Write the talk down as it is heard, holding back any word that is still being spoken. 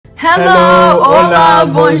Hello, hola,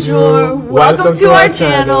 bonjour. Welcome to our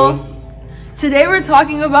channel. Today we're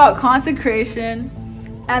talking about consecration,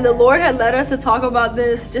 and the Lord had led us to talk about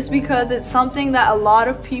this just because it's something that a lot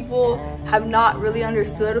of people have not really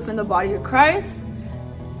understood within the body of Christ.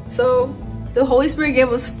 So the Holy Spirit gave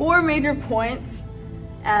us 4 major points,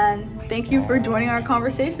 and thank you for joining our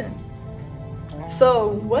conversation. So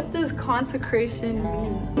what does consecration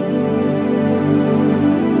mean?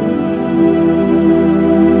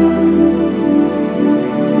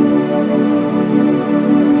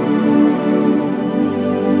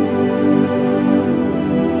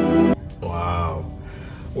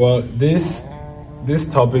 Well, this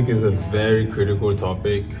topic is a very critical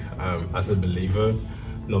topic as a believer,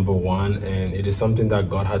 number one, and it is something that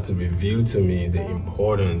God had to reveal to me, the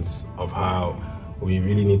importance of how we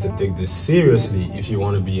really need to take this seriously if you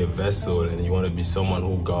want to be a vessel and you want to be someone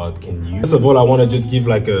who God can use. First of all, I want to just give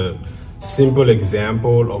like a simple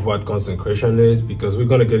example of what consecration is, because we're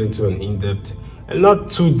going to get into an in-depth and not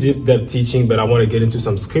too deep-depth teaching, but I want to get into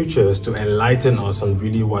some scriptures to enlighten us on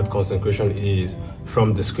really what consecration is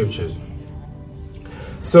from the scriptures.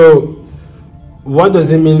 So what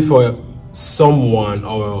does it mean for someone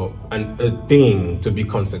or a thing to be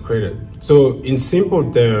consecrated? So in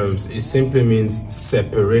simple terms, it simply means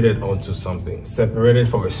separated onto something, separated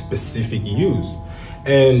for a specific use.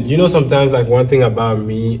 And you know, sometimes like one thing about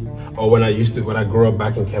me, or when I grew up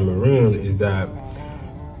back in Cameroon, is that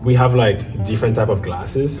we have like different type of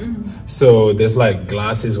glasses. So there's like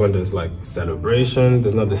glasses when there's like celebration.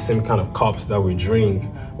 There's not the same kind of cups that we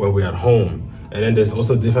drink when we're at home. And then there's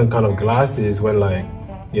also different kind of glasses when, like,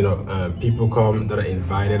 you know, people come that are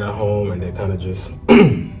invited at home, and they kind of just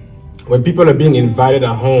when people are being invited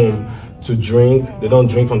at home to drink, they don't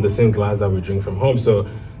drink from the same glass that we drink from home. So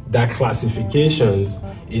that classifications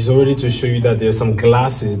is already to show you that there's some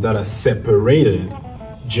glasses that are separated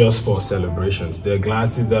just for celebrations. There are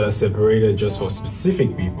glasses that are separated just for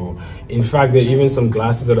specific people. In fact, there are even some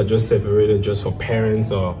glasses that are just separated just for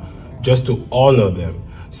parents or just to honor them.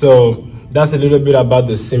 So that's a little bit about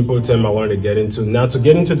the simple term I wanted to get into. Now to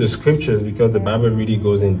get into the scriptures, because the Bible really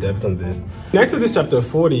goes in depth on this. In Exodus chapter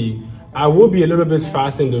 40, I will be a little bit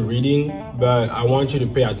fast in the reading, but I want you to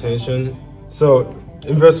pay attention. So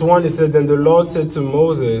in verse 1, it says, "Then the Lord said to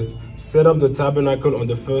Moses, set up the tabernacle on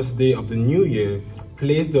the first day of the new year,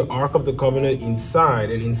 place the Ark of the Covenant inside,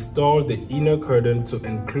 and install the inner curtain to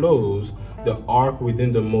enclose the Ark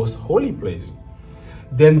within the most holy place.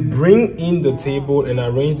 Then bring in the table and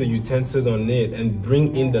arrange the utensils on it, and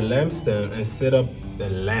bring in the lampstand and set up the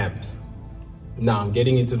lamps." Now I'm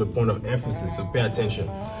getting into the point of emphasis, so pay attention.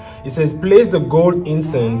 It says, "Place the gold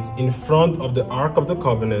incense in front of the Ark of the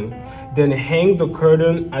Covenant, then hang the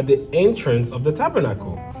curtain at the entrance of the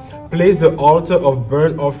tabernacle. Place the altar of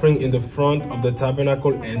burnt offering in the front of the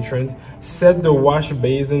tabernacle entrance. Set the wash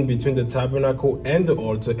basin between the tabernacle and the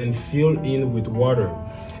altar and fill in with water.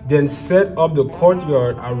 Then set up the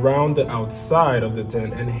courtyard around the outside of the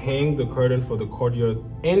tent and hang the curtain for the courtyard's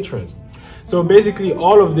entrance." So basically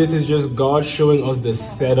all of this is just God showing us the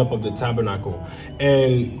setup of the tabernacle.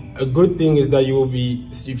 And a good thing is that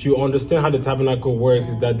if you understand how the tabernacle works,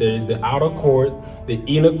 is that there is the outer court, the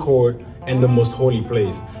inner court, and the most holy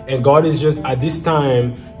place. And God is just, at this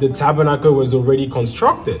time, the tabernacle was already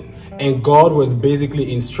constructed. And God was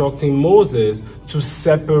basically instructing Moses to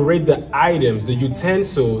separate the items, the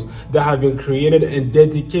utensils that have been created and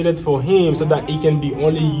dedicated for him, so that it can be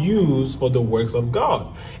only used for the works of God.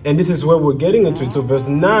 And this is where we're getting into it. So verse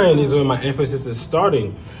 9 is where my emphasis is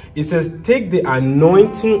starting. It says, "Take the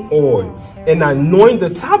anointing oil and anoint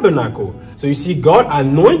the tabernacle." So you see, God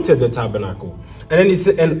anointed the tabernacle. And then he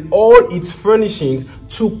said, "And all its furnishings,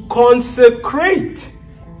 to consecrate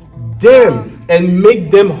them and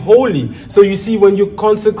make them holy." So you see, when you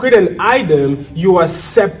consecrate an item, you are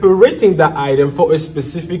separating that item for a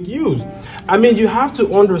specific use. I mean, you have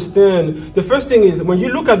to understand, the first thing is, when you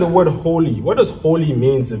look at the word holy, what does holy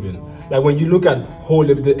means even? Like when you look at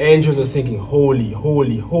holy, the angels are singing holy,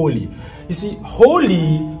 holy, holy. You see,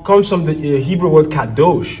 holy comes from the Hebrew word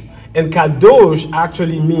kadosh. And kadosh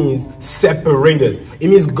actually means separated. It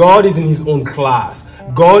means God is in his own class.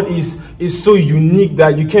 God is so unique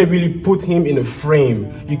that you can't really put him in a frame.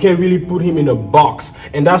 You can't really put him in a box.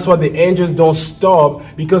 And that's why the angels don't stop,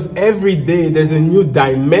 because every day there's a new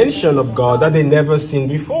dimension of God that they never seen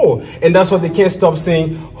before. And that's why they can't stop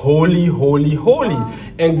saying, holy, holy, holy.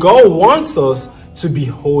 And God wants us to be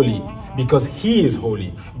holy because he is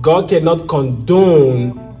holy. God cannot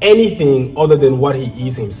condone anything other than what he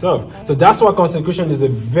is himself. So that's why consecration is a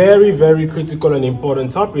very, very critical and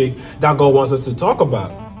important topic that God wants us to talk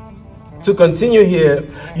about. to continue here,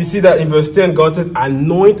 you see that in verse 10, God says,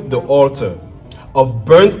 anoint the altar of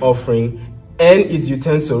burnt offering and its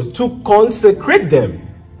utensils to consecrate them.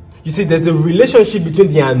 You see, there's a relationship between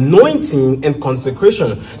the anointing and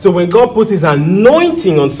consecration. So when God puts his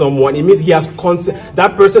anointing on someone, it means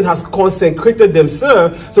that person has consecrated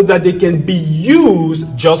themselves so that they can be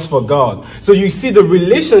used just for God. So you see the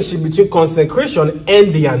relationship between consecration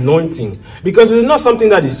and the anointing, because it's not something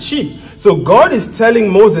that is cheap. So God is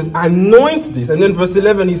telling Moses, anoint this. And then verse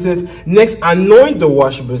 11, he says, next, anoint the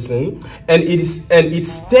wash basin and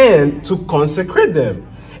its stand to consecrate them.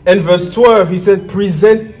 And verse 12, he said,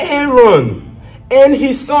 present Aaron and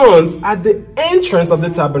his sons at the entrance of the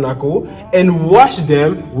tabernacle and wash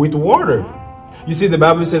them with water. You see, the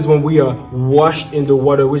Bible says when we are washed in the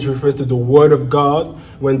water, which refers to the word of God,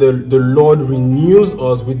 when the Lord renews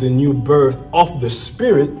us with the new birth of the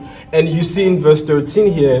Spirit. And you see in verse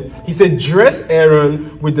 13 here, he said, dress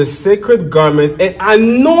Aaron with the sacred garments and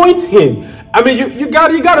anoint him. I mean, you got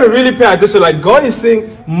to really pay attention. Like God is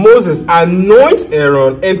saying, Moses, anoint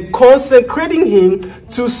Aaron and consecrating him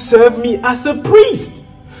to serve me as a priest.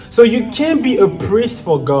 So you can't be a priest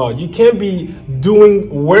for God. You can't be doing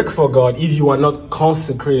work for God if you are not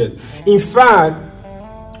consecrated. In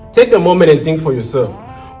fact, take a moment and think for yourself.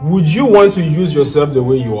 Would you want to use yourself the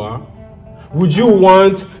way you are? Would you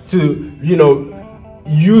want to,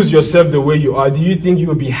 use yourself the way you are? Do you think you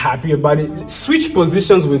would be happy about it? Switch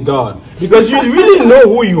positions with God, because you really know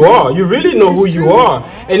who you are. You really know who you are.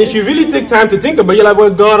 And if you really take time to think about it, you're like, well,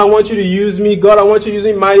 God, I want you to use me. God, I want you to use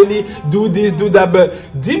me mightily. Do this, do that.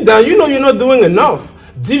 But deep down, you know you're not doing enough.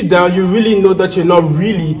 Deep down, you really know that you're not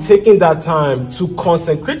really taking that time to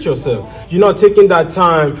consecrate yourself. You're not taking that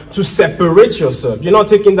time to separate yourself. You're not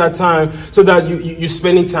taking that time so that you're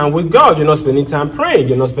spending time with God. You're not spending time praying.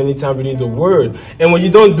 You're not spending time reading the word. And when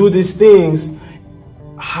you don't do these things,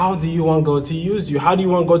 how do you want God to use you? How do you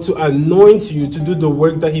want God to anoint you to do the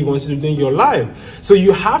work that he wants you to do in your life? So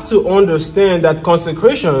you have to understand that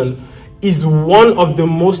consecration is one of the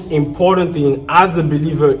most important things as a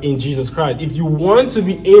believer in Jesus Christ. If you want to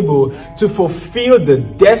be able to fulfill the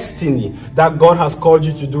destiny that God has called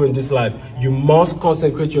you to do in this life, you must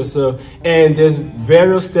consecrate yourself. And there's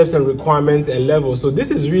various steps and requirements and levels. So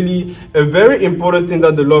this is really a very important thing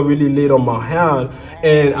that the Lord really laid on my heart.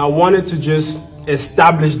 And I wanted to just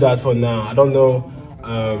establish that for now. I don't know.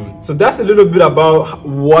 So that's a little bit about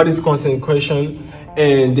what is consecration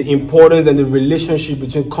and the importance and the relationship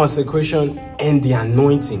between consecration and the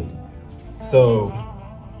anointing. So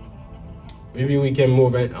maybe we can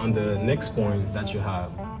move on the next point that you have.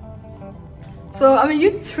 So, I mean,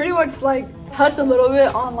 you pretty much touched a little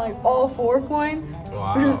bit on all 4 points.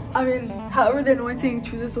 Wow. I mean, however the anointing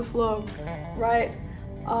chooses to flow, right?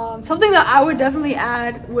 Something that I would definitely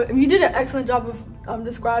add, you did an excellent job of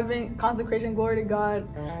describing consecration, glory to God.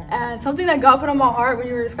 And something that God put on my heart when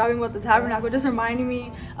you were describing about the tabernacle, just reminding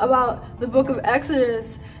me about the book of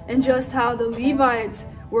Exodus and just how the Levites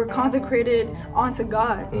were consecrated unto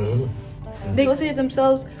God. Mm-hmm. They associated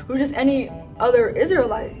themselves with just any other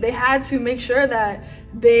Israelite. They had to make sure that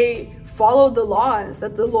they followed the laws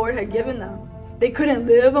that the Lord had given them. They couldn't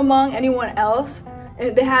live among anyone else.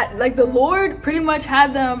 And they had, the Lord pretty much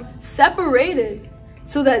had them separated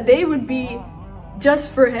so that they would be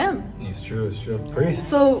just for him. It's true, priest.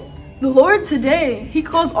 So the Lord today, he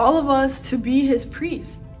calls all of us to be his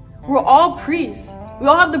priests. We're all priests. We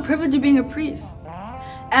all have the privilege of being a priest.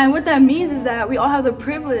 And what that means is that we all have the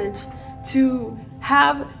privilege to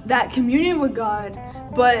have that communion with God,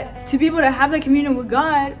 but to be able to have that communion with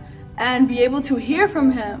God and be able to hear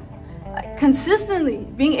from him consistently,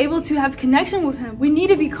 being able to have connection with him, we need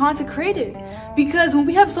to be consecrated. Because when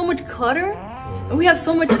we have so much clutter, and we have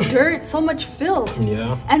so much dirt, so much filth.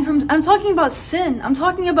 Yeah. And I'm talking about sin. I'm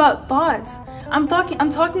talking about thoughts. I'm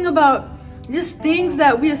talking about just things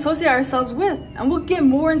that we associate ourselves with. And we'll get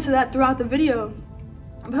more into that throughout the video.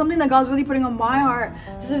 But something that God's really putting on my heart,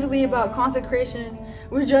 specifically about consecration,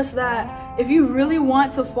 was just that if you really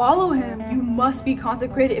want to follow him, you must be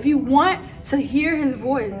consecrated. If you want to hear his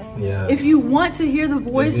voice, yes. If you want to hear the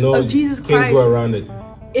voice of Jesus Christ, can't go around it.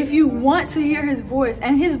 If you want to hear his voice,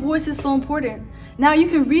 and his voice is so important, now you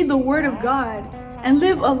can read the word of God and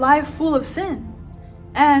live a life full of sin.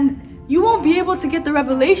 And you won't be able to get the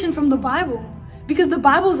revelation from the Bible, because the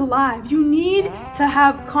Bible is alive. You need to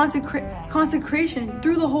have consecration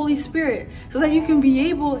through the Holy Spirit so that you can be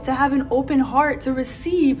able to have an open heart to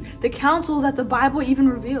receive the counsel that the Bible even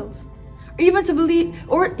reveals. Or even to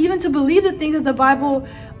believe the things that the Bible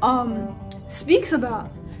speaks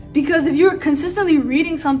about. Because if you're consistently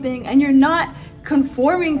reading something and you're not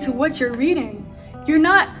conforming to what you're reading, you're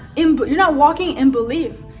not walking in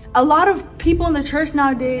belief. a lot of people in the church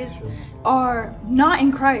nowadays are not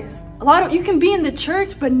in Christ. You can be in the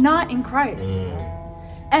church but not in Christ.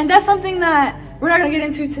 And that's something that we're not gonna get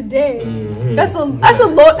into today. That's a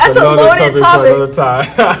loaded topic.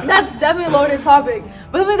 That's definitely a loaded topic.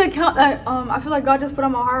 But something that I feel like God just put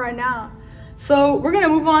on my heart right now. So we're gonna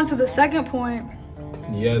move on to the second point.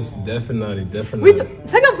 Yes, definitely.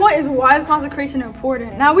 Second point is, why is consecration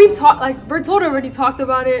important? Now we've talked, like Berthold already talked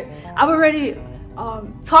about it. I've already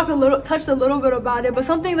touched a little bit about it. But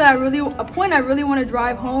something that a point I really want to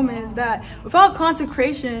drive home is that without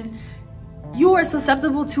consecration, you are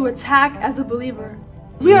susceptible to attack as a believer.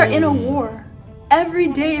 We are in a war. Every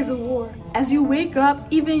day is a war. As you wake up,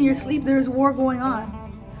 even in your sleep, there is war going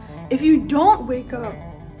on. If you don't wake up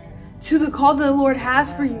to the call that the Lord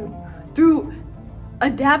has for you through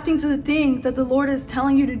adapting to the things that the Lord is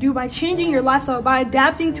telling you to do, by changing your lifestyle, by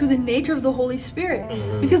adapting to the nature of the Holy Spirit.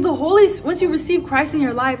 Because once you receive Christ in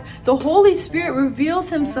your life, the Holy Spirit reveals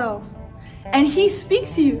himself and he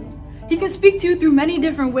speaks to you. He can speak to you through many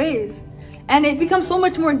different ways. And it becomes so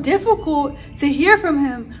much more difficult to hear from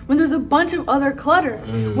him when there's a bunch of other clutter.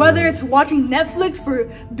 Whether it's watching Netflix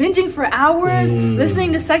binging for hours,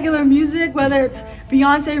 listening to secular music, whether it's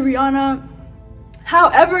Beyonce, Rihanna,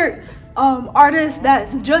 however, artists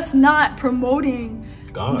that's just not promoting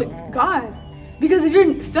God. Because if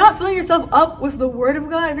you're not filling yourself up with the Word of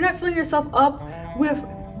God, if you're not filling yourself up with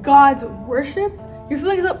God's worship, you're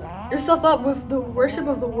filling yourself up with the worship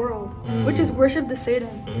of the world, which is worship to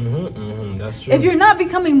Satan. That's true. If you're not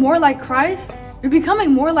becoming more like Christ, you're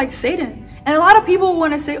becoming more like Satan. And a lot of people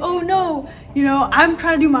want to say, oh no, I'm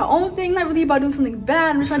trying to do my own thing, not really about doing something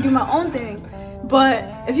bad, I'm just trying to do my own thing. But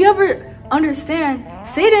if you ever understand,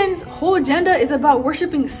 Satan's whole agenda is about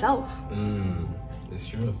worshiping self. It's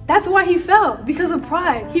true. That's why he fell, because of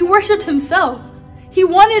pride. He worshipped himself. He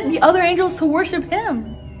wanted the other angels to worship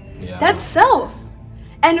him. Yeah. That's self.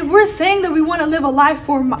 And if we're saying that we want to live a life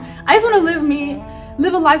I just want to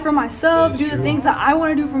live a life for myself, do the things that I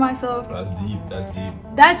want to do for myself. That's deep.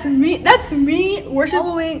 That's me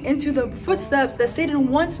following into the footsteps that Satan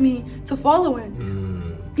wants me to follow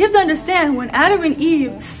in. You have to understand, when Adam and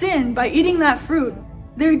Eve sinned by eating that fruit,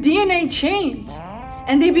 their DNA changed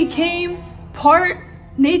and they became part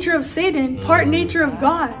nature of Satan, part nature of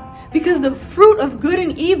God. Because the fruit of good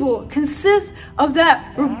and evil consists of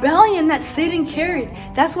that rebellion that Satan carried.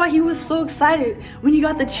 That's why he was so excited when he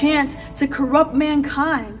got the chance to corrupt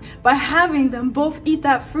mankind by having them both eat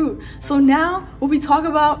that fruit. So now, what we talk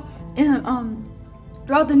about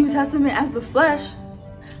throughout the New Testament as the flesh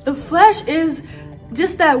is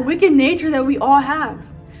just that wicked nature that we all have.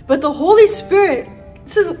 But the Holy Spirit,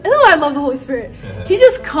 this is why I love the Holy Spirit. He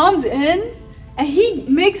just comes in and he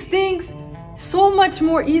makes things so much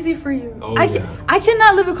more easy for you. I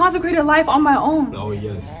cannot live a consecrated life on my own.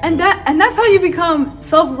 And that's how you become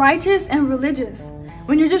self-righteous and religious,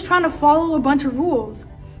 when you're just trying to follow a bunch of rules.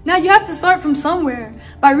 Now you have to start from somewhere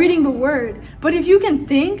by reading the Word. But if you can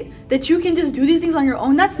think that you can just do these things on your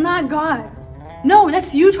own, that's not God. No,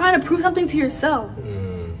 that's you trying to prove something to yourself.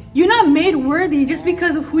 You're not made worthy just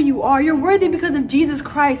because of who you are. You're worthy because of Jesus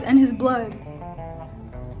Christ and his blood.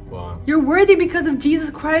 Wow. You're worthy because of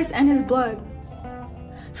Jesus Christ and his blood.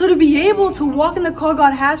 So to be able to walk in the call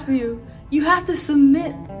God has for you, you have to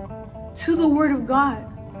submit to the Word of God,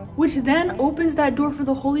 which then opens that door for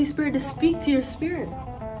the Holy Spirit to speak to your spirit.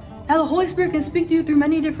 Now the Holy Spirit can speak to you through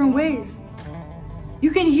many different ways.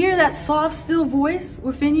 You can hear that soft, still voice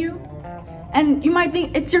within you, and you might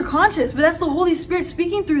think it's your conscience, but that's the Holy Spirit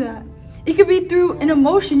speaking through that. It could be through an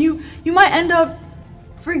emotion. You might end up,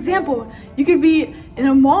 for example, you could be in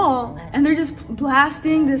a mall and they're just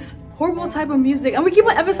blasting this horrible type of music. And we keep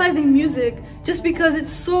on emphasizing music just because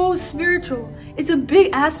it's so spiritual. It's a big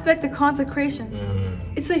aspect of consecration.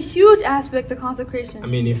 It's a huge aspect of consecration. I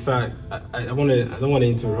mean, in fact, I don't want to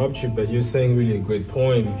interrupt you, but you're saying really a great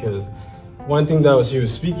point, because one thing that was you were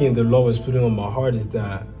speaking, the Lord was putting on my heart, is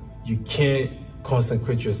that you can't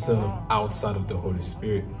consecrate yourself outside of the Holy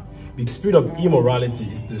Spirit. The spirit of immorality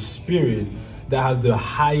is the spirit that has the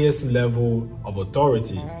highest level of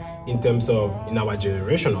authority in terms of, in our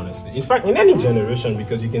generation, honestly. In fact, in any generation,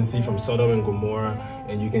 because you can see from Sodom and Gomorrah,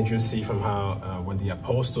 and you can just see from how when the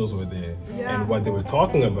apostles were there and what they were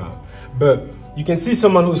talking about. But you can see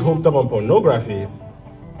someone who's hooked up on pornography,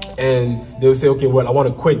 and they will say, okay, well, I want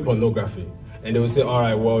to quit pornography. And they will say, all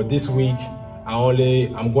right, well, this week,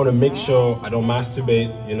 I'm going to make sure I don't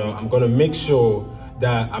masturbate, I'm going to make sure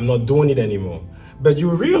that I'm not doing it anymore. But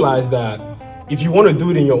you realize that if you want to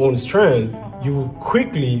do it in your own strength, you will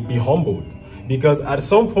quickly be humbled, Because at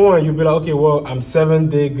some point you'll be like, okay, well, I'm 7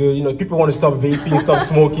 days good. You know, people want to stop vaping, stop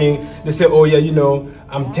smoking. They say, oh yeah, you know,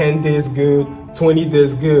 I'm 10 days good, 20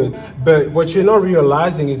 days good. But what you're not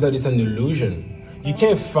realizing is that it's an illusion. You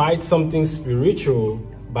can't fight something spiritual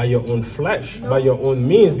by your own flesh, by your own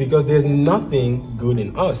means, because there's nothing good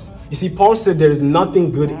in us. You see, Paul said there is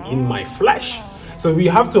nothing good in my flesh. So we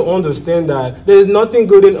have to understand that there is nothing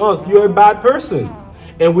good in us. You're a bad person.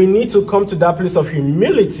 And we need to come to that place of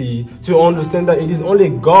humility to understand that it is only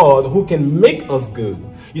God who can make us good.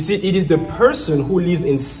 You see, it is the person who lives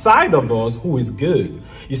inside of us who is good.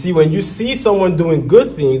 You see, when you see someone doing good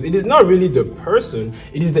things, it is not really the person,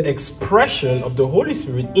 it is the expression of the Holy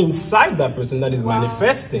Spirit inside that person that is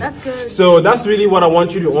manifesting. That's good. So that's really what I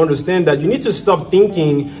want you to understand, that you need to stop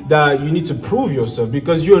thinking that you need to prove yourself,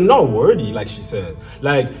 because you're not worthy, like she said.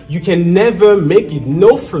 Like, you can never make it.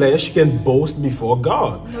 No flesh can boast before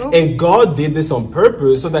God. Nope. And God did this on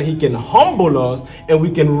purpose so that he can humble us and we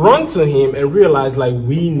can run to him and realize, like,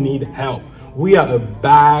 we need help. We are a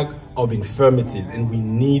bag of infirmities and we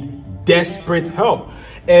need desperate help.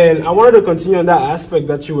 And I wanted to continue on that aspect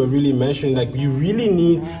that you were really mentioning. Like, you really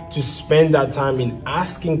need to spend that time in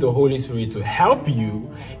asking the Holy Spirit to help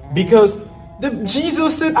you, because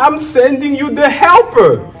Jesus said, I'm sending you the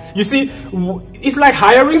helper. You see, it's like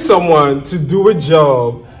hiring someone to do a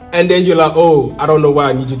job and then you're like, oh, I don't know what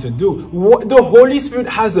I need you to do. The Holy Spirit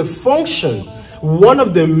has a function. One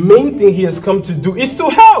of the main things he has come to do is to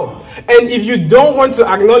help. And if you don't want to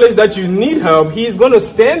acknowledge that you need help, he's going to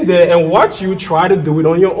stand there and watch you try to do it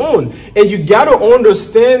on your own. And you got to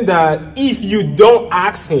understand that if you don't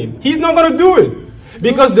ask him, he's not going to do it.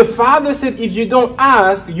 Because the Father said, if you don't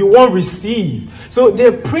ask, you won't receive. So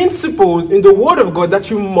there are principles in the Word of God that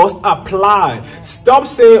you must apply. Stop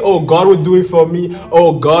saying, oh, God will do it for me.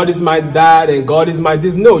 Oh, God is my dad and God is my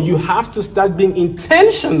this. No, you have to start being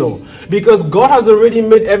intentional, because God has already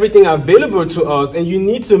made everything available to us. And you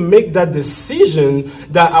need to make that decision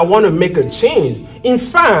that I want to make a change. In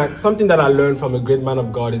fact, something that I learned from a great man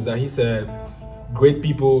of God is that he said, great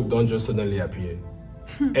people don't just suddenly appear.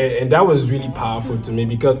 And that was really powerful to me,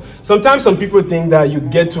 because sometimes some people think that you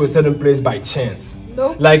get to a certain place by chance.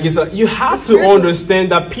 Nope. Like, it's like you have to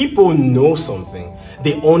understand that people know something.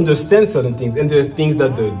 They understand certain things, and there are things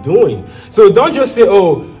that they're doing. So don't just say,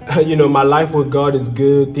 oh, you know, my life with God is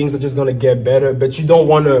good, things are just going to get better, but you don't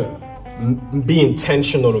want to be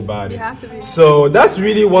intentional about it. You have to be. So that's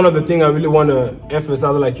really one of the things I really want to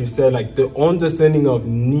emphasize, like you said, like the understanding of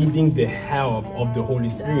needing the help of the Holy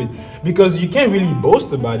Spirit, because you can't really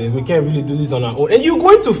boast about it. We can't really do this on our own, and you're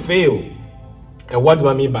going to fail. And what do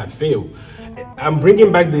I mean by fail? I'm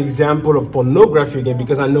bringing back the example of pornography again,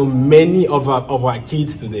 because I know many of our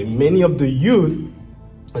kids today, many of the youth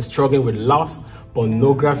are struggling with lust,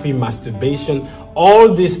 pornography, masturbation.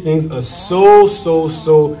 All these things are so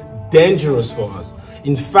dangerous for us.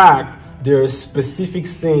 In fact, there are specific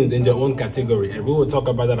sins in their own category, and we will talk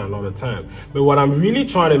about that another time. But what I'm really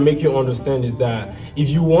trying to make you understand is that if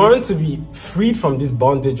you want to be freed from this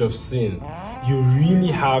bondage of sin, you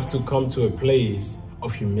really have to come to a place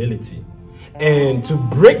of humility. And to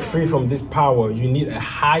break free from this power, you need a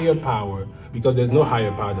higher power, because there's no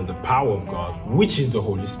higher power than the power of God, which is the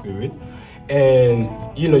Holy Spirit.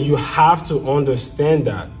 And, you know, you have to understand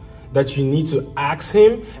that you need to ask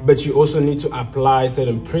him, but you also need to apply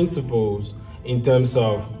certain principles in terms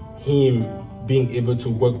of him being able to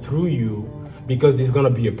work through you, because there's going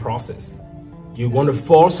to be a process. You're going to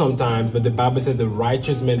fall sometimes, but the Bible says the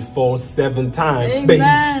righteous man falls 7 times, Amen. but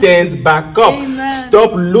he stands back up. Amen.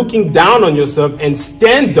 Stop looking down on yourself and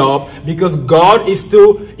stand up, because God is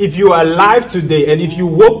still, if you are alive today and if you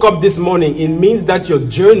woke up this morning, it means that your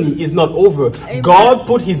journey is not over. Amen. God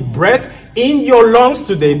put his breath in your lungs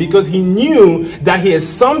today because he knew that he has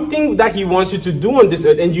something that he wants you to do on this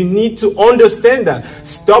earth, and you need to understand that.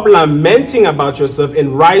 Stop lamenting about yourself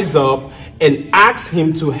and rise up and ask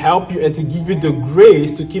him to help you and to give you the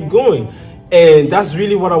grace to keep going. And that's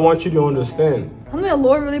really what I want you to understand. Something the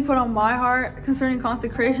Lord really put on my heart concerning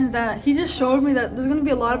consecration is that he just showed me that there's going to be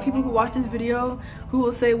a lot of people who watch this video who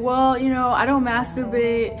will say, well, you know, I don't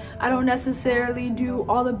masturbate, I don't necessarily do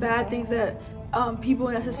all the bad things that people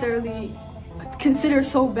necessarily consider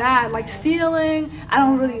so bad, like stealing, I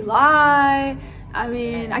don't really lie, I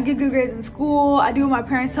mean, I get good grades in school, I do what my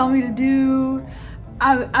parents tell me to do,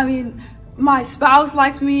 I mean, my spouse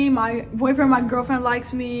likes me, my boyfriend, my girlfriend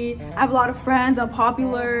likes me, I have a lot of friends, I'm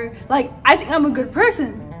popular, like, I think I'm a good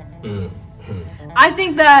person. I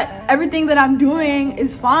think that everything that I'm doing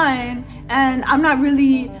is fine, and I'm not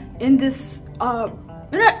really in this, I'm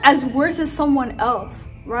not as worse as someone else,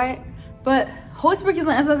 right? But Holy Spirit keeps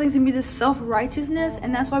on emphasizing to me this self-righteousness,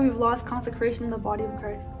 and that's why we've lost consecration in the body of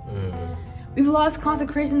Christ. We've lost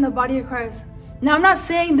consecration in the body of Christ. Now, I'm not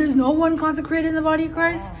saying there's no one consecrated in the body of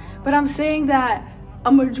Christ, but I'm saying that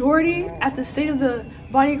a majority at the state of the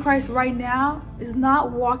body of Christ right now is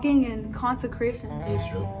not walking in consecration. It's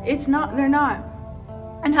true. It's not, they're not.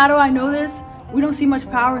 And how do I know this? We don't see much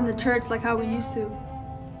power in the church like how we used to.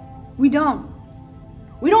 We don't.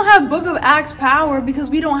 We don't have Book of Acts power because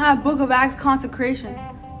we don't have Book of Acts consecration.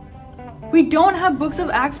 We don't have books of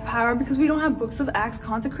Acts power because we don't have books of Acts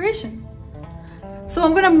consecration. So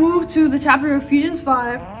I'm going to move to the chapter of Ephesians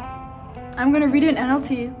 5. I'm going to read it in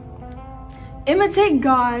NLT. Imitate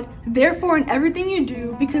God, therefore, in everything you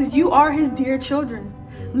do, because you are his dear children.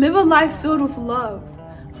 Live a life filled with love,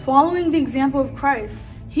 following the example of Christ.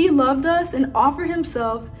 He loved us and offered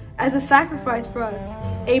himself as a sacrifice for us,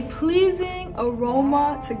 a pleasing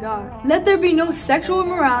aroma to God. Let there be no sexual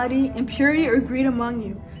immorality, impurity, or greed among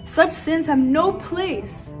you. Such sins have no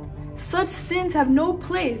place. Such sins have no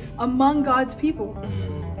place among God's people.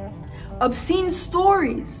 Obscene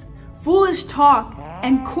stories, foolish talk,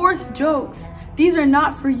 and coarse jokes, these are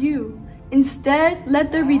not for you. Instead,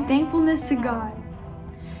 let there be thankfulness to God.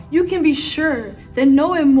 You can be sure that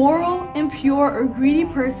no immoral, impure, or greedy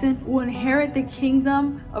person will inherit the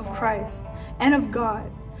kingdom of Christ and of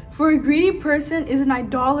God. For a greedy person is an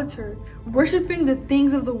idolater, worshiping the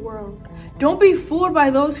things of the world. Don't be fooled by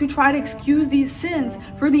those who try to excuse these sins,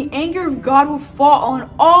 for the anger of God will fall on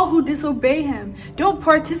all who disobey him. Don't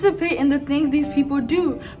participate in the things these people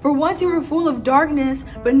do, for once you were full of darkness,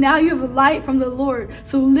 but now you have light from the Lord.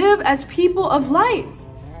 So live as people of light.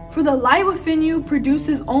 For the light within you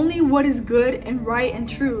produces only what is good and right and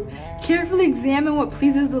true. Carefully examine what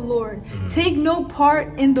pleases the Lord. Take no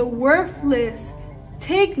part in the worthless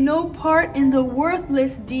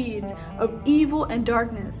deeds of evil and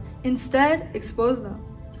darkness. Instead, expose them.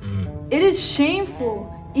 It is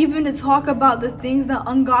shameful even to talk about the things that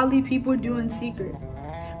ungodly people do in secret.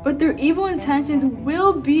 But their evil intentions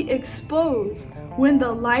will be exposed when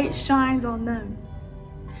the light shines on them.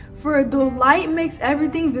 For the light makes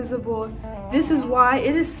everything visible. This is why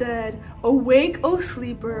it is said, "Awake, O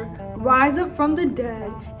sleeper, rise up from the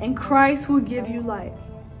dead, and Christ will give you light."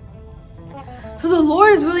 So the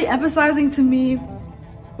Lord is really emphasizing to me,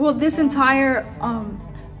 well, this entire,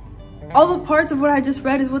 all the parts of what I just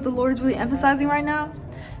read is what the Lord is really emphasizing right now.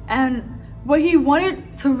 And what he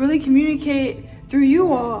wanted to really communicate through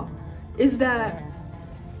you all is that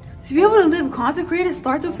to be able to live consecrated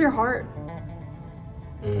starts with your heart.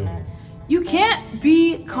 You can't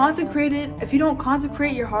be consecrated if you don't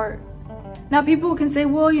consecrate your heart. Now people can say,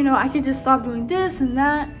 well, you know, I could just stop doing this and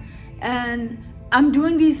that, and I'm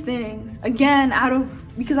doing these things again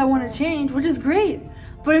because I want to change, which is great.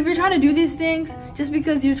 But if you're trying to do these things just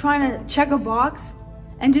because you're trying to check a box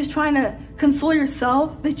and just trying to console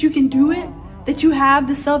yourself that you can do it, that you have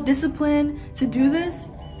the self-discipline to do this,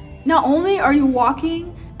 not only are you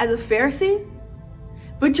walking as a Pharisee,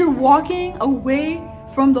 but you're walking away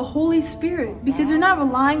from the Holy Spirit because you're not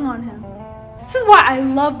relying on him. This is why I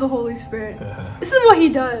love the Holy Spirit. This is what he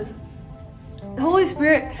does. The Holy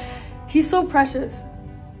Spirit, he's so precious.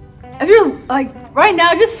 If you're like right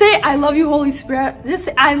now, just say, "I love you, Holy Spirit." Just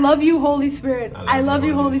say, "I love you, Holy Spirit. I love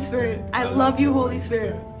you, Holy Spirit. I love you, Holy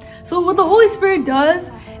Spirit." So what the Holy Spirit does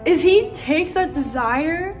is he takes that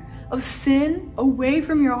desire of sin away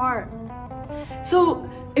from your heart. So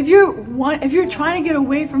if you're trying to get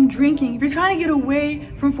away from drinking, if you're trying to get away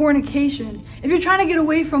from fornication, if you're trying to get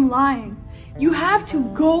away from lying, you have to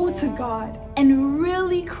go to God and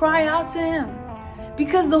really cry out to him.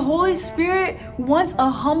 Because the Holy Spirit wants a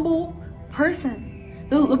humble person.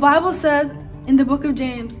 The Bible says in the book of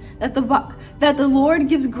James that the Lord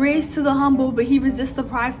gives grace to the humble, but he resists the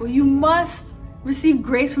prideful. You must receive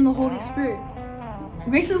grace from the Holy Spirit.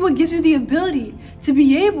 Grace is what gives you the ability to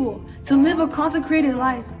be able to live a consecrated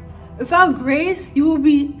life. Without grace, you will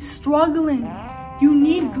be struggling. You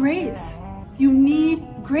need grace. You need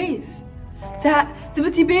grace.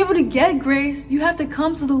 To be able to get grace, you have to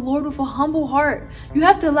come to the Lord with a humble heart. You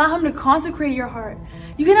have to allow him to consecrate your heart.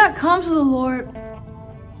 You cannot come to the Lord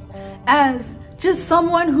as just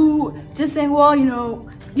someone who just saying, well, you know,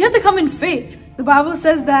 you have to come in faith. The Bible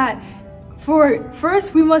says that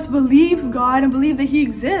first we must believe God and believe that he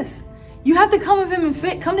exists. You have to come to him in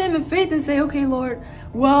faith and say, okay, Lord,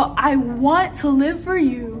 well, I want to live for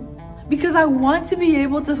you, because I want to be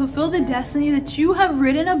able to fulfill the destiny that you have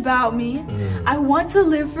written about me. I want to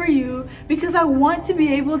live for you because I want to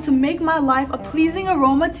be able to make my life a pleasing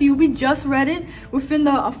aroma to you. We just read it within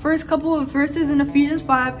the first couple of verses in Ephesians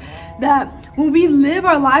 5 that when we live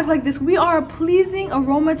our lives like this, we are a pleasing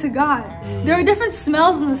aroma to God. There are different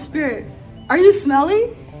smells in the spirit. Are you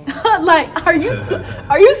smelly? Like, are you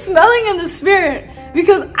smelling in the spirit?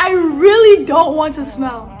 Because I really don't want to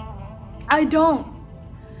smell. I don't.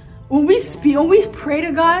 When we pray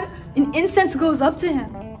to God, an incense goes up to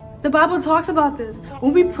him. The Bible talks about this.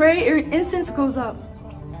 When we pray, an incense goes up.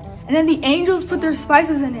 And then the angels put their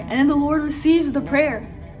spices in it. And then the Lord receives the prayer.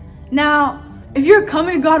 Now, if you're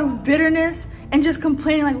coming to God with bitterness and just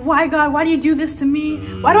complaining like, why God, why do you do this to me?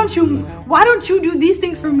 Why don't you do these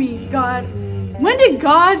things for me, God? When did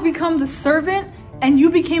God become the servant and you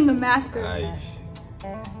became the master?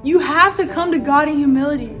 You have to come to God in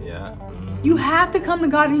humility. You have to come to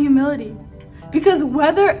God in humility. Because the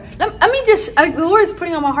Lord is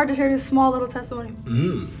putting on my heart to share this small little testimony.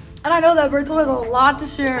 And I know that Berthold has a lot to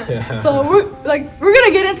share. So we're going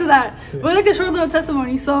to get into that. But like a short little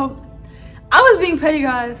testimony. So I was being petty,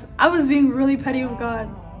 guys. I was being really petty with God.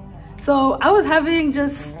 So I was having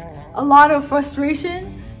just a lot of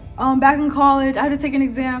frustration. Back in college, I had to take an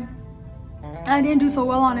exam. And I didn't do so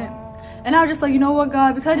well on it. And I was just like, you know what,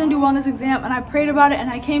 God, because I didn't do well on this exam, and I prayed about it, and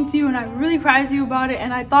I came to you, and I really cried to you about it,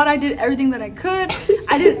 and I thought I did everything that I could.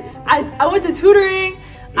 I went to tutoring,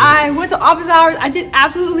 I went to office hours, I did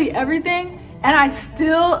absolutely everything, and I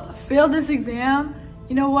still failed this exam.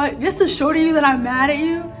 You know what? Just to show to you that I'm mad at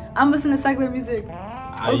you, I'm listening to secular music.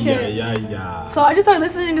 Okay. So I just started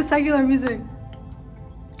listening to secular music.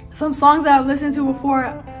 Some songs that I've listened to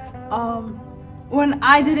before, when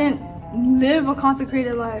I didn't live a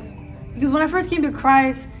consecrated life. Because when I first came to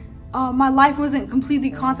Christ, my life wasn't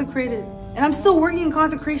completely consecrated. And I'm still working in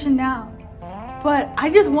consecration now. But I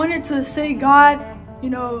just wanted to say, God,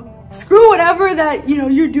 screw whatever that,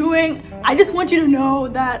 you're doing. I just want you to know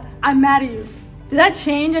that I'm mad at you. Did that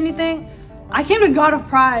change anything? I came to God of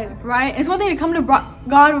pride, right? It's one thing to come to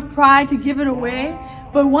God of pride to give it away.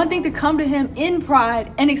 But one thing to come to him in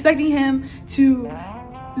pride and expecting him to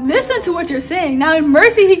listen to what you're saying. Now in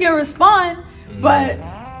mercy, he can respond. But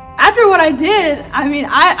after what I did,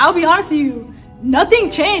 I'll be honest with you,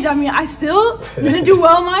 nothing changed. I still didn't do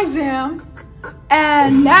well in my exam.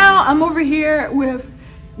 And now I'm over here with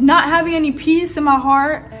not having any peace in my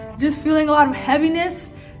heart, just feeling a lot of heaviness,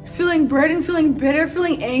 feeling burdened, feeling bitter,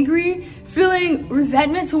 feeling angry, feeling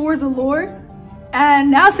resentment towards the Lord.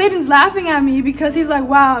 And now Satan's laughing at me because he's like,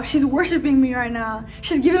 wow, she's worshiping me right now.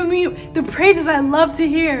 She's giving me the praises I love to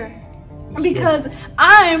hear. Because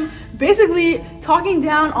I'm basically talking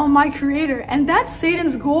down on my Creator. And that's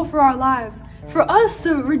Satan's goal for our lives. For us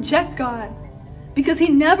to reject God. Because he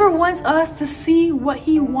never wants us to see what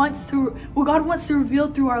God wants to reveal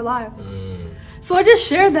through our lives. So I just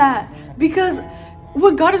shared that. Because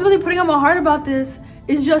what God is really putting on my heart about this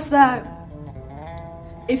is just that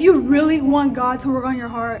if you really want God to work on your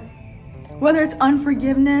heart, whether it's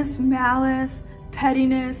unforgiveness, malice,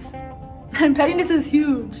 pettiness, and pettiness is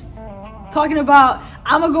huge. Talking about,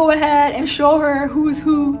 I'm gonna go ahead and show her who's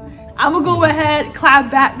who. I'm gonna go ahead, clap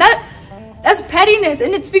back. That's pettiness,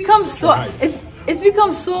 and it's become it's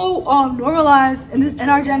become so normalized in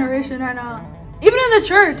our generation right now. Even in the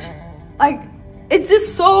church, it's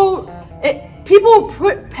just people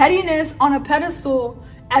put pettiness on a pedestal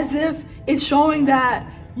as if it's showing that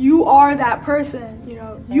you are that person.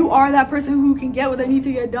 You are that person who can get what they need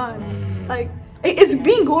to get done. It's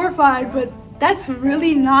being glorified, but that's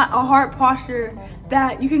really not a heart posture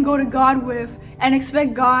that you can go to God with and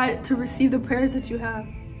expect God to receive the prayers that you have.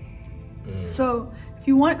 So, if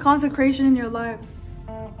you want consecration in your life,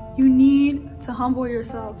 you need to humble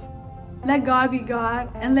yourself. Let God be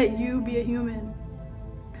God and let you be a human.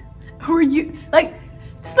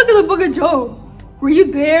 Just look at the book of Job. Were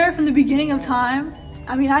you there from the beginning of time?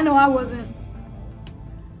 I know I wasn't.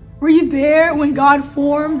 Were you there when God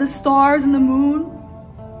formed the stars and the moon?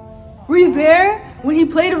 Were you there when he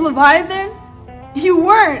played with Leviathan? You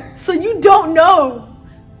weren't. So you don't know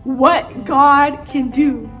what God can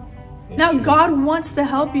do. Now God wants to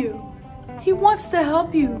help you. He wants to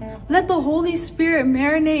help you. Let the Holy Spirit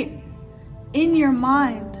marinate in your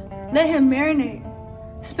mind. Let him marinate.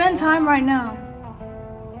 Spend time right now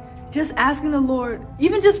just asking the Lord.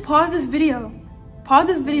 Even just pause this video. Pause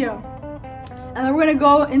this video. And then we're going to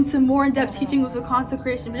go into more in-depth teaching with the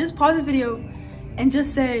consecration. But just pause this video and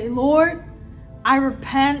just say, Lord, I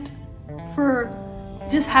repent for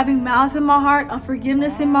just having malice in my heart,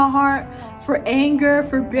 unforgiveness in my heart, for anger,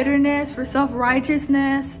 for bitterness, for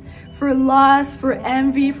self-righteousness, for lust, for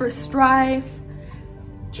envy, for strife,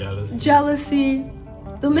 jealousy.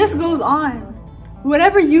 The list goes on.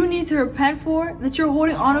 Whatever you need to repent for, that you're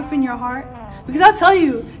holding on to in your heart. Because I'll tell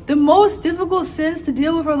you, the most difficult sins to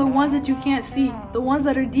deal with are the ones that you can't see, the ones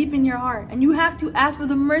that are deep in your heart. And you have to ask for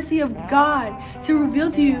the mercy of God to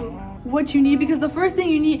reveal to you what you need. Because the first thing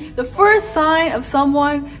you need, the first sign of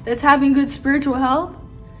someone that's having good spiritual health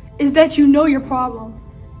is that you know your problem.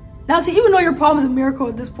 Now, to even know your problem is a miracle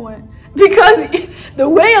at this point. Because the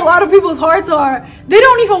way a lot of people's hearts are, they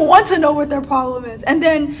don't even want to know what their problem is. And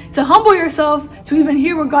then to humble yourself to even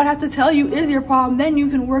hear what God has to tell you is your problem, then you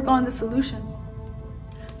can work on the solution.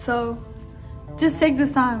 So just take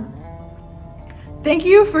this time. Thank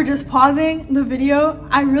you for just pausing the video.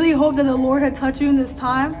 I really hope that the Lord had touched you in this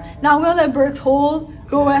time. Now I'm going to let Berthold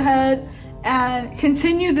go ahead and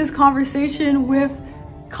continue this conversation with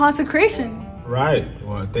consecration. Right.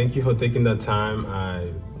 Well, thank you for taking that time.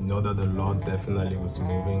 I know that the Lord definitely was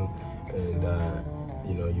moving, and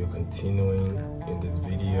you're continuing in this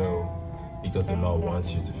video because the Lord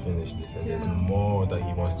wants you to finish this, and there's more that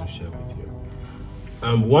He wants to share with you.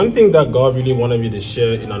 One thing that God really wanted me to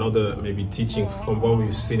share in another maybe teaching from what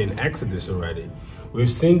we've seen in Exodus already, we've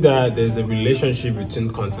seen that there's a relationship between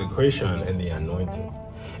consecration and the anointing.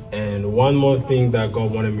 And one more thing that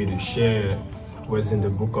God wanted me to share was in the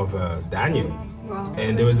book of Daniel. Wow.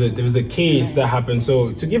 And there was a case that happened.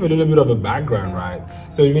 So to give a little bit of a background, right?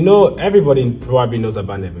 So everybody probably knows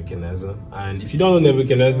about Nebuchadnezzar. And if you don't know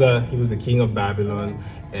Nebuchadnezzar, he was the king of Babylon,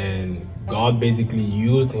 and God basically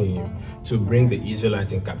used him to bring the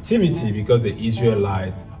Israelites in captivity because the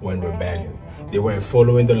Israelites were in rebellion. They weren't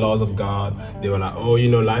following the laws of God. They were like, oh,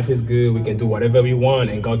 life is good. We can do whatever we want.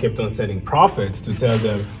 And God kept on sending prophets to tell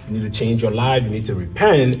them, you need to change your life. You need to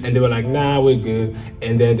repent. And they were like, nah, we're good.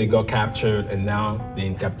 And then they got captured. And now they're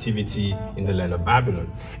in captivity in the land of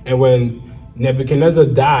Babylon. And when Nebuchadnezzar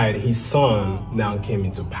died, his son now came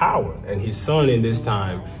into power. And his son in this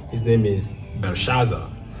time, his name is Belshazzar.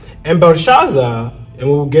 And Belshazzar, and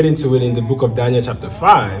we'll get into it in the book of Daniel chapter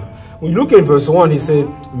 5, we look in verse 1, he said,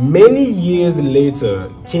 many years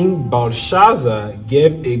later, King Belshazzar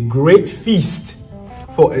gave a great feast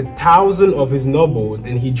for 1,000 of his nobles,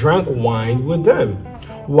 and he drank wine with them.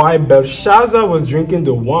 While Belshazzar was drinking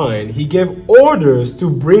the wine, he gave orders to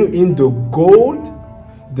bring in the gold,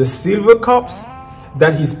 the silver cups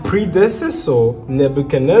that his predecessor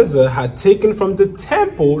Nebuchadnezzar had taken from the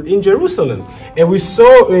temple in Jerusalem. And we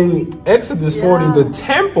saw in Exodus 40 the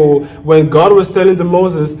temple when God was telling to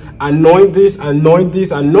Moses, anoint this, anoint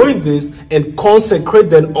this, anoint this, and consecrate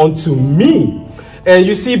them unto me. And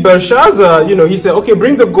you see Belshazzar, he said, okay,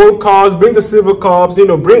 bring the gold cups, bring the silver cups,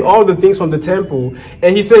 bring all the things from the temple.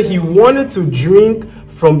 And he said he wanted to drink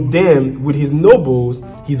from them with his nobles,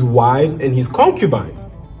 his wives, and his concubines.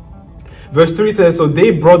 Verse 3 says, so they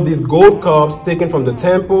brought these gold cups taken from the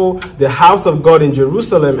temple, the house of God in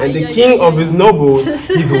Jerusalem, and the king of his nobles,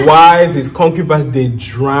 his wives, his concubines, they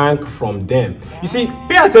drank from them. You see,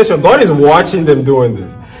 pay attention. God is watching them doing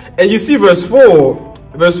this. And you see verse 4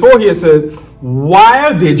 here says,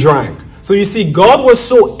 while they drank. So you see, God was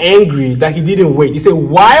so angry that he didn't wait. He said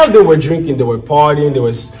while they were drinking, they were partying, they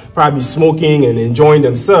were probably smoking and enjoying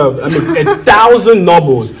themselves. 1,000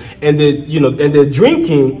 nobles, and they're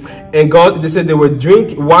drinking, and they said they were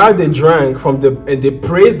drinking while they drank and they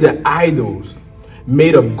praised their idols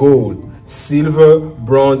made of gold, silver,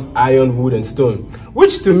 bronze, iron, wood, and stone.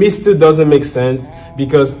 Which to me still doesn't make sense,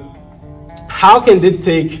 because how can they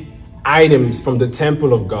take items from the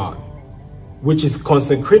temple of God, which is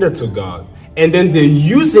consecrated to God, and then they're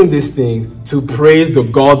using these things to praise the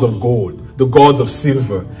gods of gold, the gods of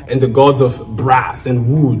silver, and the gods of brass and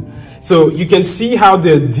wood? So you can see how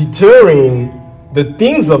they're deterring the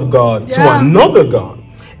things of God to another God.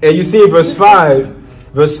 And you see in verse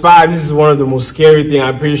 5, this is one of the most scary things.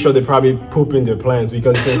 I'm pretty sure they probably poop in their plans,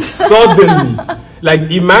 because it says suddenly.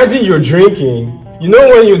 Like, imagine you're drinking,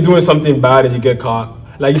 when you're doing something bad and you get caught.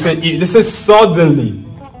 Like you said, this is suddenly.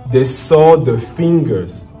 They saw the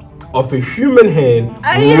fingers of a human hand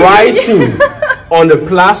writing on the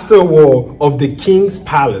plaster wall of the king's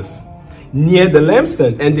palace near the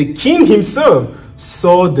lampstand. And the king himself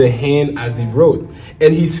saw the hand as he wrote,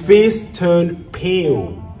 and his face turned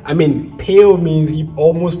pale. Pale means he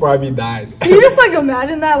almost probably died. Can you just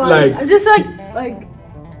imagine that? I'm just like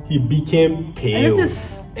he became pale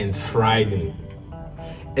and frightened.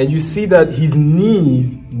 And you see that his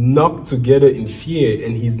knees knocked together in fear,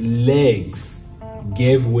 and his legs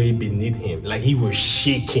gave way beneath him, like he was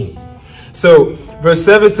shaking. So verse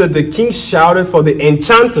 7 said, the king shouted for the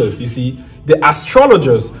enchanters, the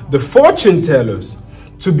astrologers, the fortune tellers,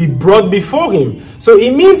 to be brought before him. So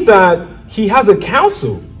it means that he has a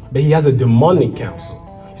council, but he has a demonic council.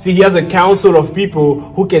 See, he has a council of people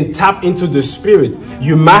who can tap into the spirit.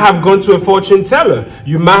 You might have gone to a fortune teller.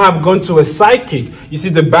 You might have gone to a psychic. You see,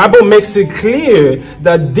 the Bible makes it clear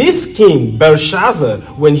that this king, Belshazzar,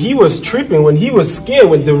 when he was tripping, when he was scared,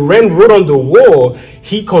 when the rain wrote on the wall,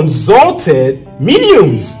 he consulted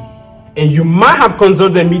mediums. And you might have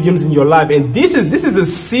consulted mediums in your life. And this is a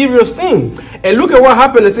serious thing. And look at what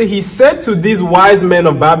happened. It says, he said to these wise men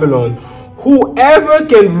of Babylon, whoever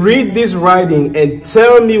can read this writing and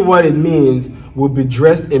tell me what it means will be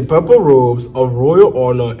dressed in purple robes of royal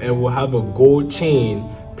honor and will have a gold chain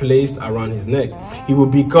placed around his neck. He will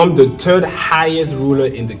become the third highest ruler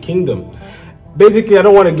in the kingdom. Basically, I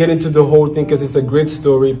don't want to get into the whole thing because it's a great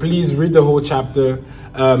story. Please read the whole chapter.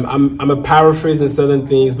 I'm a paraphrasing certain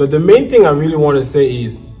things, but the main thing I really want to say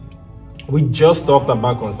is we just talked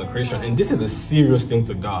about consecration, and this is a serious thing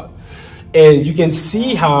to God. And you can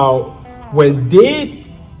see how when they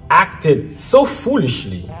acted so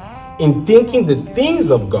foolishly in thinking the things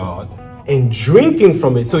of God and drinking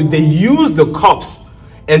from it, so they used the cups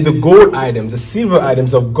and the gold items, the silver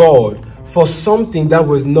items of God for something that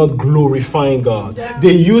was not glorifying God. Yeah.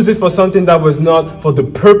 They used it for something that was not for the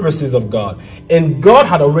purposes of God. And God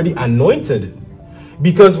had already anointed it.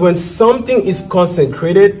 Because when something is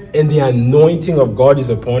consecrated and the anointing of God is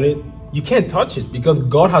upon it, you can't touch it because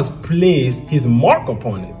God has placed his mark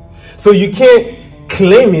upon it. So you can't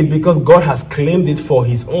claim it because God has claimed it for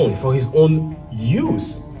his own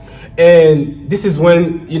use. And this is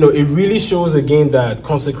when, it really shows again that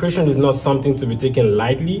consecration is not something to be taken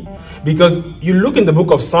lightly. Because you look in the book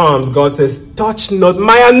of Psalms, God says, touch not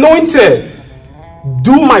my anointed.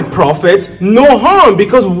 Do my prophets no harm.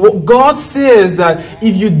 Because God says that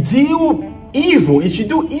if you do evil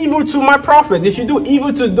to my prophet, if you do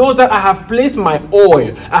evil to those that I have placed my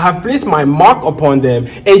oil, I have placed my mark upon them,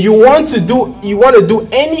 and you want to do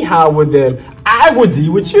anyhow with them, I will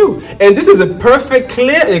deal with you. And this is a perfect,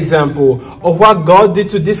 clear example of what God did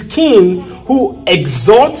to this king who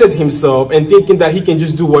exalted himself and thinking that he can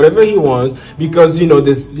just do whatever he wants because,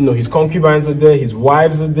 his concubines are there, his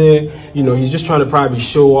wives are there, he's just trying to probably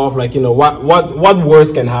show off like, what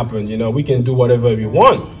worse can happen? We can do whatever we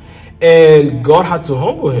want. And God had to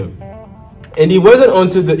humble him. And it wasn't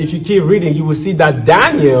until if you keep reading, you will see that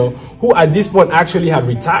Daniel, who at this point actually had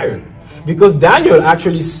retired, because Daniel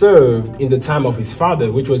actually served in the time of his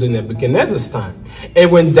father, which was in Nebuchadnezzar's time.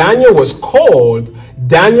 And when Daniel was called,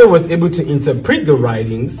 Daniel was able to interpret the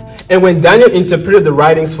writings. And when Daniel interpreted the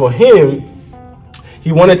writings for him,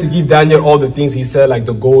 he wanted to give Daniel all the things he said, like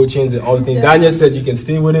the gold chains and all the things. Yeah. Daniel said, you can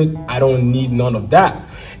stay with it. I don't need none of that.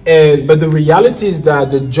 But the reality is that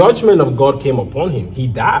the judgment of God came upon him. He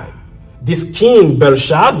died. This king,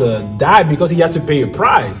 Belshazzar, died because he had to pay a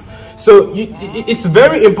price. So it's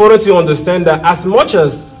very important to understand that as much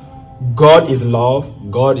as God is love,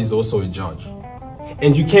 God is also a judge.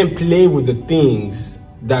 And you can't play with the things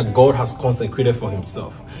that God has consecrated for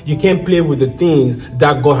himself. You can't play with the things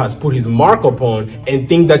that God has put his mark upon and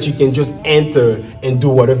think that you can just enter and do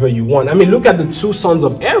whatever you want. I mean, look at the two sons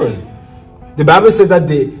of Aaron. The Bible says that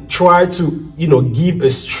they tried to, give a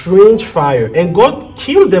strange fire, and God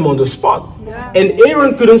killed them on the spot. Yeah. And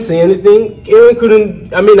Aaron couldn't say anything. Aaron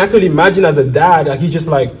couldn't, I could imagine as a dad, like he's just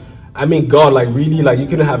like, God, like really, like you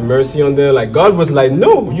couldn't have mercy on them. Like God was like,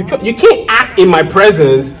 no, you can't act in my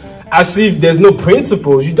presence as if there's no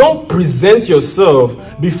principles. You don't present yourself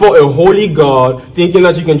before a holy God thinking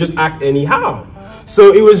that you can just act anyhow.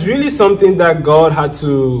 So it was really something that God had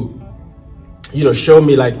to, show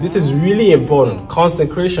me, like, this is really important,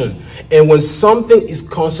 consecration. And when something is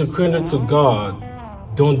consecrated to God,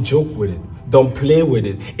 don't joke with it, don't play with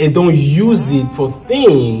it, and don't use it for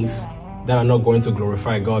things that are not going to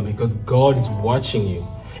glorify God, because God is watching you.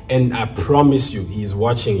 And I promise you, he is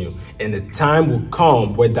watching you. And the time will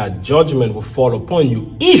come where that judgment will fall upon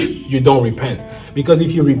you if you don't repent. Because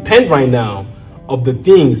if you repent right now of the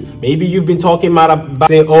things, maybe you've been talking about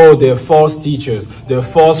saying, oh, they're false teachers, they're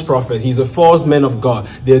false prophets, he's a false man of God,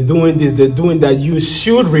 they're doing this, they're doing that. You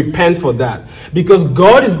should repent for that, because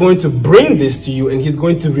God is going to bring this to you and he's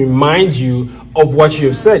going to remind you of what you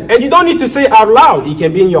have said. And you don't need to say it out loud. It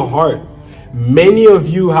can be in your heart. Many of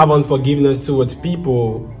you have unforgiveness towards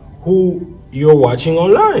people who you're watching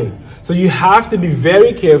online. So you have to be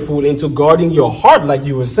very careful into guarding your heart, like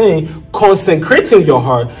you were saying, consecrating your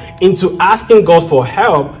heart into asking God for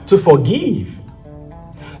help to forgive.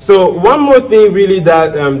 So one more thing really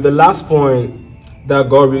that the last point that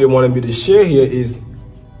God really wanted me to share here is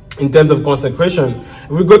in terms of consecration.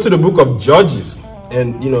 We go to the book of Judges,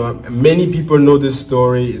 and many people know this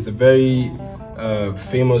story. It's a very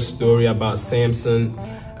famous story about Samson.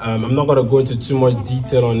 I'm not going to go into too much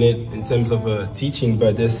detail on it in terms of teaching,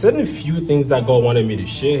 but there's certain few things that God wanted me to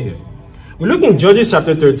share here. We look in Judges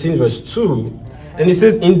chapter 13, verse 2, and it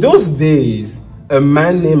says, in those days, a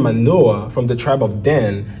man named Manoah from the tribe of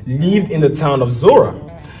Dan lived in the town of Zorah.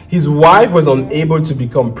 His wife was unable to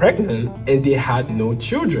become pregnant, and they had no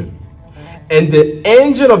children. And the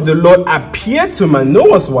angel of the Lord appeared to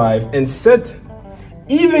Manoah's wife and said,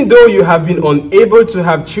 even though you have been unable to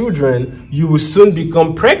have children, you will soon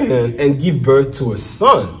become pregnant and give birth to a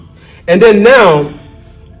son. And then now,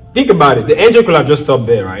 think about it. The angel could have just stopped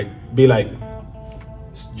there, right? Be like,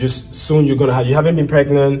 just soon you're going to have, you haven't been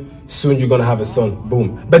pregnant, soon you're going to have a son.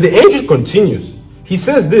 Boom. But the angel continues. He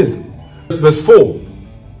says this, verse 4.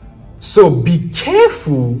 So be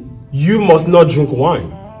careful, you must not drink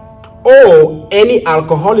wine or any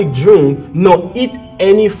alcoholic drink, nor eat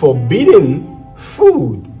any forbidden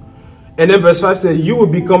food. And then verse 5 says, you will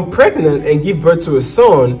become pregnant and give birth to a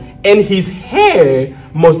son, and his hair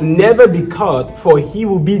must never be cut, for he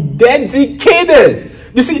will be dedicated.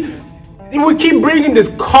 You see, we keep bringing this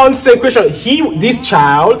consecration. This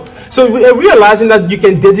child. So we are realizing that you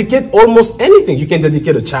can dedicate almost anything. You can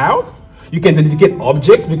dedicate a child. You can dedicate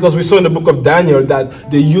objects, because we saw in the book of Daniel that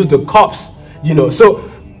they use the cups. So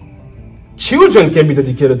children can be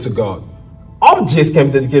dedicated to God. Objects can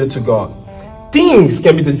be dedicated to God. Things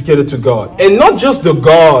can be dedicated to God, and not just the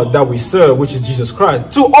God that we serve, which is Jesus Christ,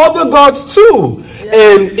 to other gods too. Yeah.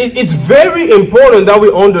 And it's very important that we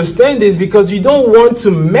understand this, because you don't want to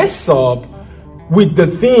mess up with the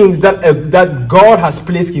things that God has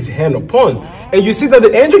placed his hand upon. And you see that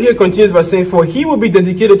the angel here continues by saying, for he will be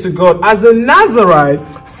dedicated to God as a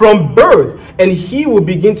Nazarite from birth, and he will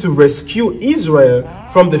begin to rescue Israel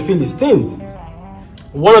from the Philistines.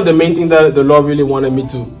 One of the main things that the Lord really wanted me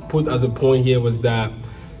to put as a point here was that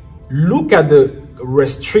look at the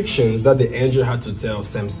restrictions that the angel had to tell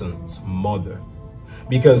Samson's mother.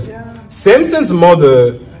 Because Samson's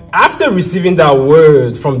mother, after receiving that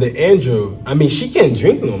word from the angel, she can't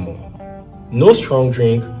drink no more. No strong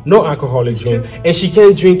drink, no alcoholic drink, and she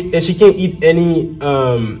can't drink, and she can't eat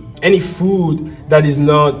any food that is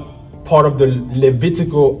not part of the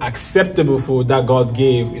Levitical acceptable food that God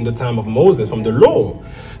gave in the time of Moses from the law.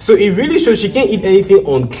 So it really shows she can't eat anything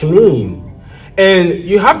unclean. And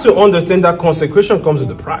you have to understand that consecration comes with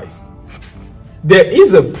a price. There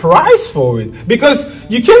is a price for it, because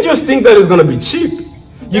you can't just think that it's going to be cheap.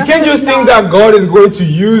 You can't just think that God is going to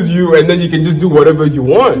use you and then you can just do whatever you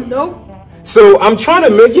want. Nope. So I'm trying to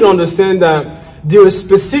make you understand that there are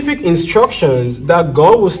specific instructions that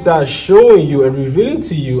God will start showing you and revealing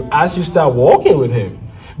to you as you start walking with him.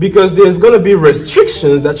 Because there's going to be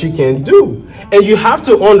restrictions that you can do. And you have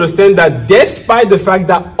to understand that despite the fact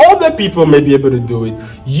that other people may be able to do it,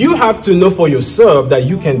 you have to know for yourself that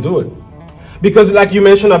you can do it. Because like you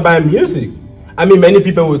mentioned about music, many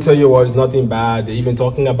people will tell you, well, it's nothing bad. They're even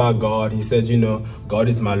talking about God. He said, God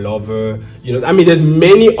is my lover. There's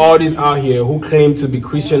many artists out here who claim to be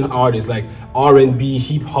Christian artists, like R&B,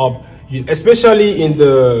 hip hop, especially in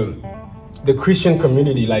the Christian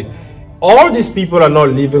community. Like, all these people are not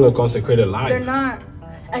living a consecrated life. They're not.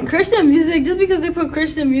 And Christian music, just because they put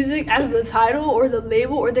Christian music as the title or the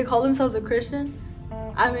label, or they call themselves a Christian,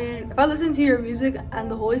 if I listen to your music and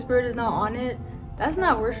the Holy Spirit is not on it, that's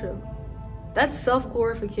not worship. That's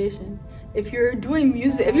self-glorification. If you're doing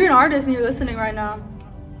music, if you're an artist and you're listening right now,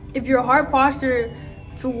 if your heart posture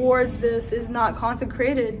towards this is not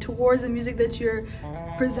consecrated, towards the music that you're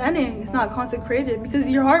presenting, it's not consecrated, because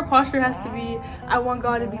your heart posture has to be, I want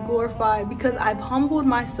God to be glorified, because I've humbled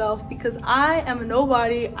myself, because I am a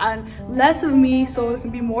nobody, and less of me so it can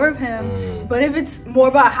be more of him. But if it's more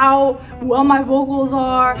about how well my vocals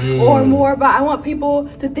are, or more about, I want people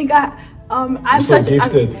to think I'm such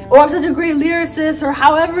a great lyricist, or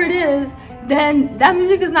however it is, then that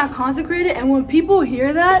music is not consecrated. And when people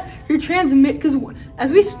hear that, you're because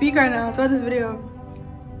as we speak right now throughout this video,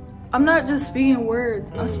 I'm not just speaking words,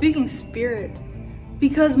 I'm speaking spirit,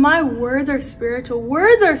 because my words are spiritual.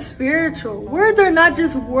 Words are spiritual. Words are not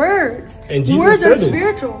just words. And Jesus words said are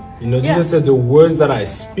spiritual. Jesus said, the words that I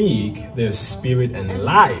speak, they're spirit and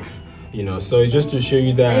life. So it's just to show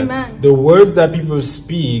you that the words that people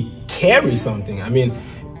speak carry something.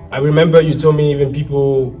 I remember you told me even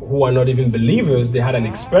people who are not even believers, they had an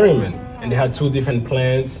experiment, and they had 2 different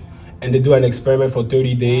plants, and they do an experiment for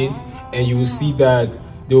 30 days, and you will see that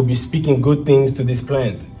they will be speaking good things to this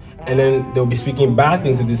plant, and then they'll be speaking bad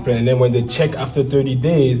things to this plant, and then when they check after 30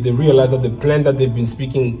 days, they realize that the plant that they've been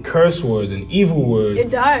speaking curse words and evil words, it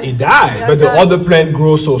died. But the other plant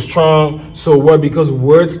grows so strong, so well, because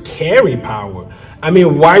words carry power.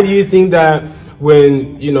 Why do you think that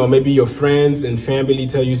when, you know, maybe your friends and family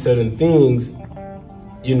tell you certain things,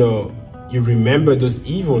 you know, you remember those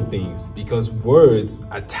evil things because words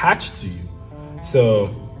attach to you. So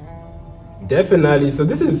definitely, so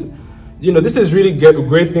this is, you know, this is really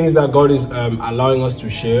great things that God is allowing us to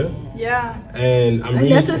share. Yeah. And I'm really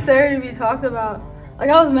necessary to be talked about. Like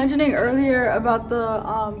I was mentioning earlier about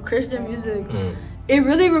the Christian music. It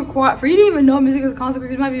really requires, for you to even know music is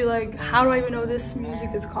consecrated, you might be like, how do I even know this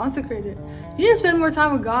music is consecrated? You need to spend more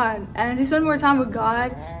time with God. And as you spend more time with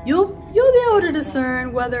God, you'll be able to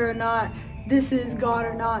discern whether or not this is God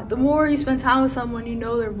or not. The more you spend time with someone, you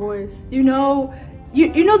know their voice. You know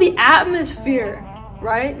the atmosphere,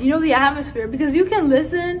 right? You know the atmosphere, because you can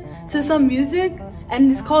listen to some music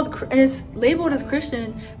and it's labeled as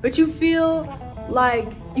Christian, but you feel like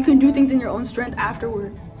you can do things in your own strength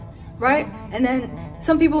afterward, right? And then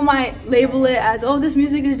some people might label it as, oh, this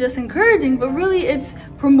music is just encouraging, but really it's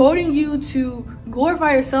promoting you to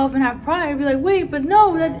glorify yourself and have pride. Be like, wait, but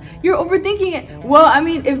no, that you're overthinking it. Well, I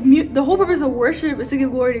mean, if the whole purpose of worship is to give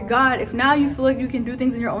glory to God, if now you feel like you can do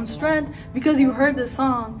things in your own strength because you heard this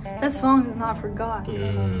song, that song is not for God.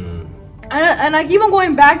 And I keep on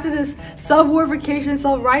going back to this self-glorification,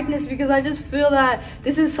 self-rightness, because I just feel that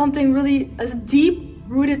this is something really a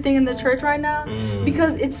deep-rooted thing in the church right now,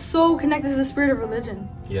 because it's so connected to the spirit of religion.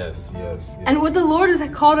 Yes. And what the Lord has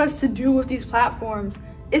called us to do with these platforms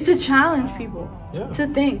is to challenge people to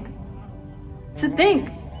think.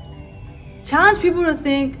 Challenge people to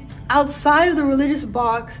think outside of the religious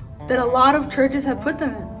box that a lot of churches have put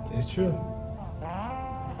them in. It's true.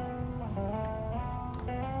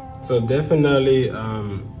 So definitely,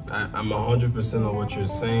 I'm 100% on what you're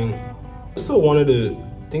saying. I also wanted to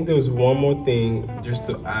think there was one more thing just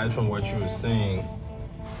to add from what you were saying.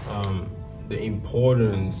 The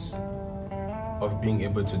importance of being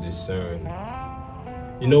able to discern.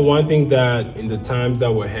 You know, one thing that in the times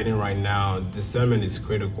that we're heading right now, discernment is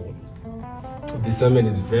critical. Discernment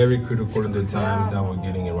is very critical in the time that we're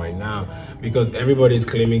getting in right now, because everybody is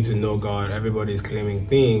claiming to know God, everybody is claiming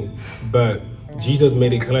things, but Jesus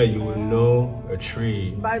made it clear you will know a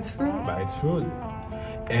tree by its fruit.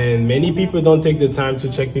 And many people don't take the time to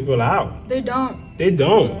check people out. They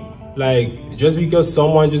don't. Like, just because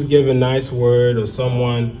someone just gave a nice word or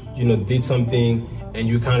someone, you know, did something and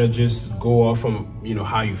you kind of just go off from, you know,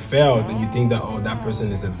 how you felt, and you think that, oh, that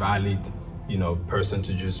person is a valid, you know, person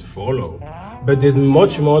to just follow. But there's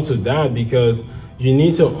much more to that, because you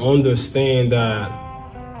need to understand that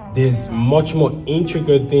there's much more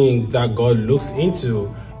intricate things that God looks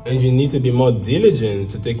into, and you need to be more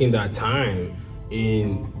diligent to taking that time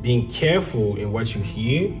in being careful in what you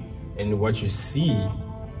hear and what you see,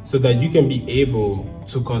 so that you can be able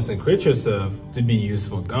to consecrate yourself to be used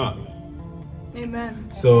for God. Amen.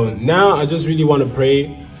 So now I just really want to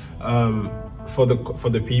pray for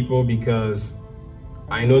the people, because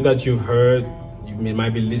I know that you've heard, you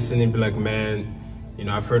might be listening, be like, man, you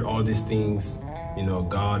know, I've heard all these things, you know,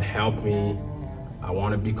 God help me, I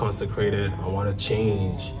want to be consecrated, I want to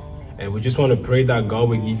change. And we just want to pray that God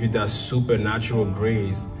will give you that supernatural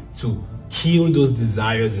grace to kill those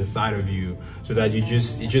desires inside of you, so that it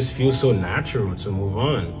just feels so natural to move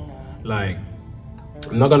on. Like,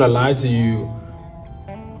 I'm not gonna lie to you,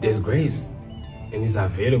 there's grace and it's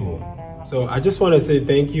available. So I just want to say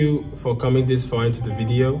thank you for coming this far into the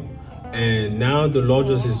video. And now the Lord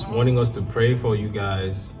just is wanting us to pray for you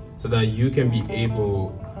guys, so that you can be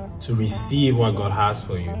able to receive what God has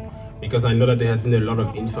for you. Because I know that there has been a lot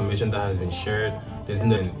of information that has been shared.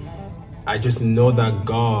 I just know that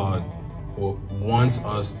God wants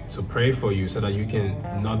us to pray for you, so that you can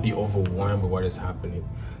not be overwhelmed with what is happening.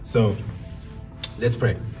 So let's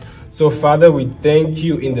pray. So Father, we thank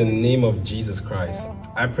you in the name of Jesus Christ.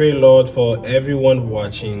 I pray, Lord, for everyone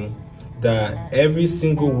watching, that every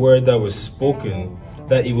single word that was spoken,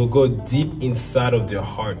 that it will go deep inside of their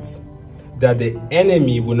hearts, that the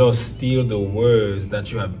enemy will not steal the words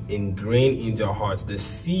that you have ingrained in their hearts, the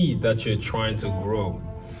seed that you're trying to grow.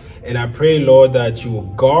 And I pray, Lord, that you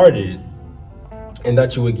will guard it, and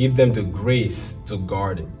that you will give them the grace to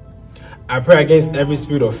guard it. I pray against every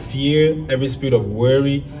spirit of fear, every spirit of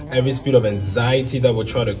worry, every spirit of anxiety that will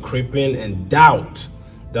try to creep in, and doubt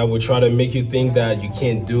that will try to make you think that you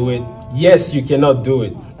can't do it. Yes, you cannot do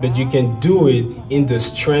it, but you can do it in the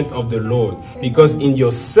strength of the Lord, because in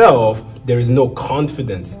yourself there is no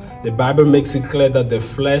confidence. The Bible makes it clear that the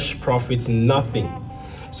flesh profits nothing.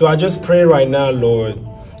 So I just pray right now, Lord,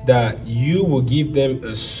 that you will give them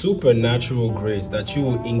a supernatural grace, that you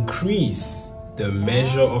will increase the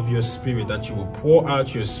measure of your spirit, that you will pour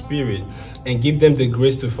out your spirit and give them the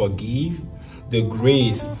grace to forgive, the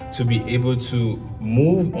grace to be able to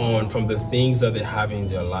move on from the things that they have in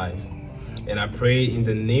their lives. And I pray in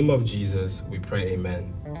the name of Jesus, we pray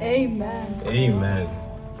amen. Amen. Amen.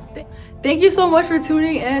 Thank you so much for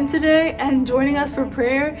tuning in today and joining us for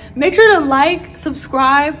prayer. Make sure to like,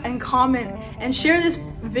 subscribe, and comment, and share this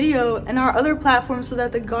video and our other platforms so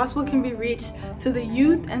that the gospel can be reached to the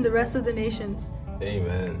youth and the rest of the nations.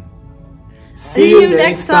 Amen. See you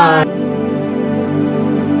next time.